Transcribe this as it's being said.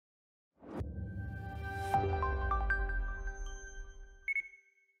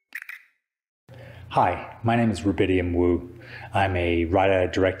Hi, my name is Rubidium Wu. I'm a writer,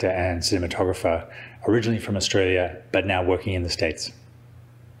 director, and cinematographer, originally from Australia, but now working in the States.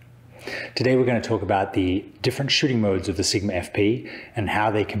 Today we're going to talk about the different shooting modes of the Sigma FP and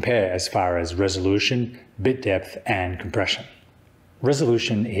how they compare as far as resolution, bit depth, and compression.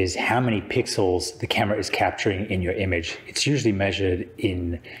 Resolution is how many pixels the camera is capturing in your image. It's usually measured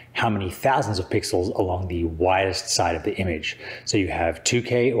in how many thousands of pixels along the widest side of the image. So you have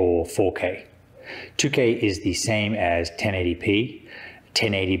 2K or 4K. 2K is the same as 1080p,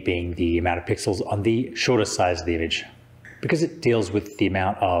 1080 being the amount of pixels on the shorter size of the image. Because it deals with the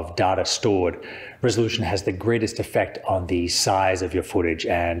amount of data stored, resolution has the greatest effect on the size of your footage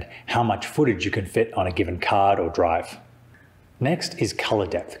and how much footage you can fit on a given card or drive. Next is color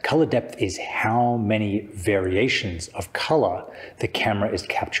depth. Color depth is how many variations of color the camera is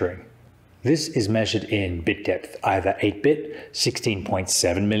capturing. This is measured in bit depth, either 8-bit,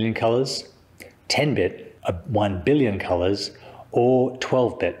 16.7 million colors, 10-bit, 1 billion colors, or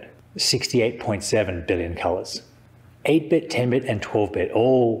 12-bit, 68.7 billion colors. 8-bit, 10-bit, and 12-bit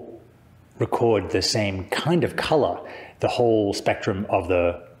all record the same kind of color, the whole spectrum of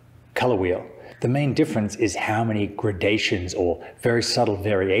the color wheel. The main difference is how many gradations or very subtle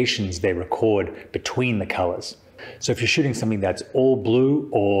variations they record between the colors. So if you're shooting something that's all blue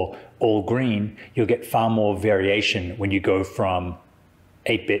or all green, you'll get far more variation when you go from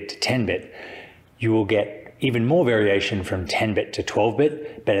 8-bit to 10-bit. You will get even more variation from 10-bit to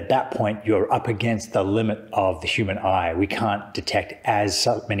 12-bit, but at that point you're up against the limit of the human eye. We can't detect as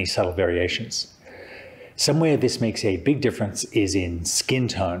many subtle variations. Somewhere this makes a big difference is in skin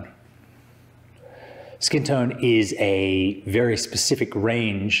tone. Skin tone is a very specific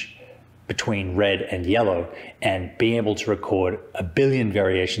range between red and yellow, and being able to record 1 billion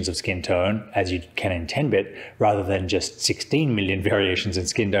variations of skin tone as you can in 10-bit rather than just 16 million variations in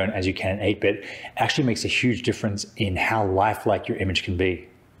skin tone as you can in 8-bit actually makes a huge difference in how lifelike your image can be.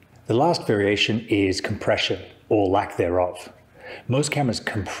 The last variation is compression, or lack thereof. Most cameras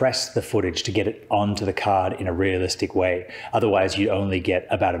compress the footage to get it onto the card in a realistic way. Otherwise, you'd only get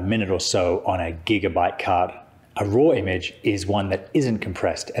about a minute or so on a gigabyte card. A raw image is one that isn't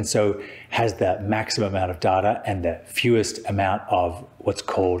compressed and so has the maximum amount of data and the fewest amount of what's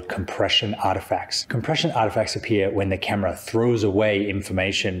called compression artifacts. Compression artifacts appear when the camera throws away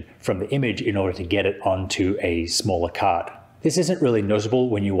information from the image in order to get it onto a smaller card. This isn't really noticeable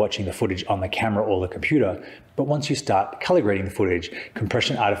when you're watching the footage on the camera or the computer, but once you start color grading the footage,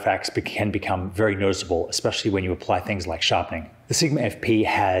 compression artifacts can become very noticeable, especially when you apply things like sharpening. The Sigma FP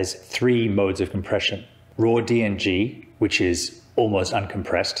has 3 modes of compression. Raw DNG, which is almost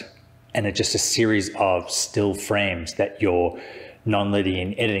uncompressed, and it's just a series of still frames that your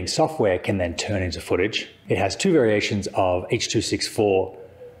non-linear editing software can then turn into footage. It has 2 variations of H.264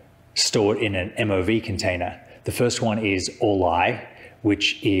 stored in an MOV container. The first one is all-I,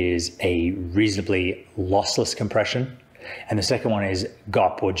 which is a reasonably lossless compression. And the second one is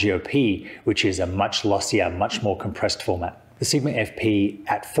GOP or GOP, which is a much lossier, much more compressed format. The Sigma FP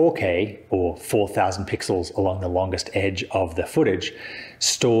at 4K, or 4,000 pixels along the longest edge of the footage,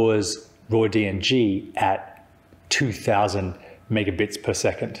 stores raw DNG at 2,000 megabits per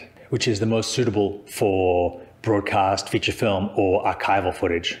second, which is the most suitable for broadcast, feature film, or archival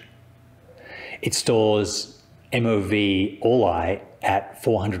footage. It stores MOV all-I at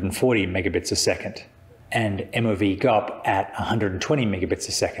 440 megabits a second and MOV GOP at 120 megabits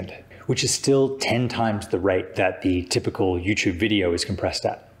a second, which is still 10 times the rate that the typical YouTube video is compressed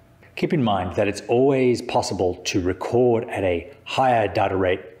at. Keep in mind that it's always possible to record at a higher data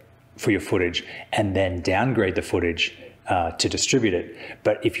rate for your footage and then downgrade the footage to distribute it.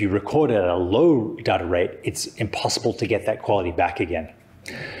 But if you record at a low data rate, it's impossible to get that quality back again.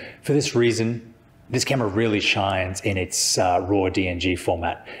 For this reason, this camera really shines in its raw DNG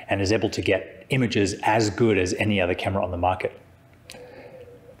format and is able to get images as good as any other camera on the market.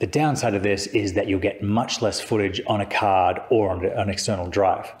 The downside of this is that you'll get much less footage on a card or on an external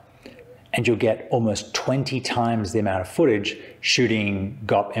drive. And you'll get almost 20 times the amount of footage shooting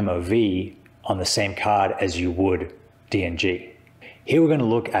GOP MOV on the same card as you would DNG. Here we're going to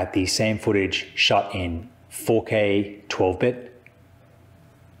look at the same footage shot in 4K 12-bit,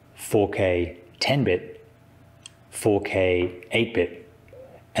 4K 10-bit, 4K 8-bit,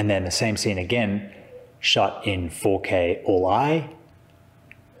 and then the same scene again shot in 4K all-I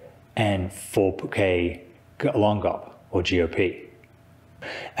and 4K long GOP or GOP.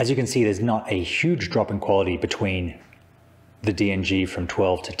 As you can see, there's not a huge drop in quality between the DNG from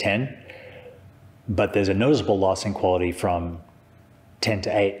 12 to 10, but there's a noticeable loss in quality from 10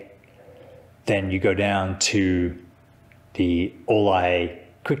 to 8. Then you go down to the all-I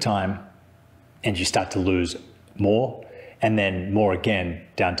QuickTime and you start to lose more, and then more again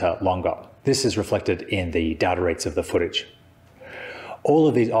down to longer. This is reflected in the data rates of the footage. All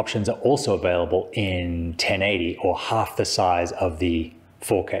of these options are also available in 1080 or half the size of the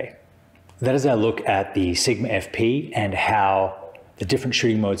 4K. That is our look at the Sigma FP and how the different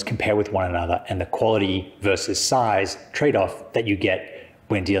shooting modes compare with one another and the quality versus size trade-off that you get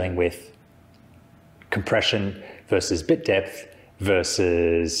when dealing with compression versus bit depth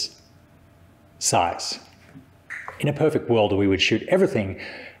versus size. In a perfect world, we would shoot everything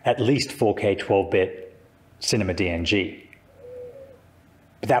at least 4K 12-bit Cinema DNG.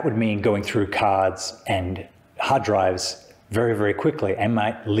 But that would mean going through cards and hard drives very, very quickly and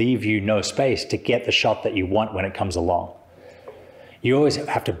might leave you no space to get the shot that you want when it comes along. You always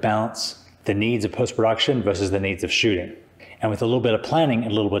have to balance the needs of post-production versus the needs of shooting. And with a little bit of planning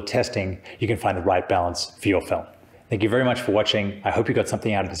and a little bit of testing, you can find the right balance for your film. Thank you very much for watching. I hope you got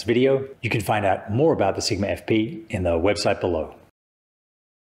something out of this video. You can find out more about the Sigma FP in the website below.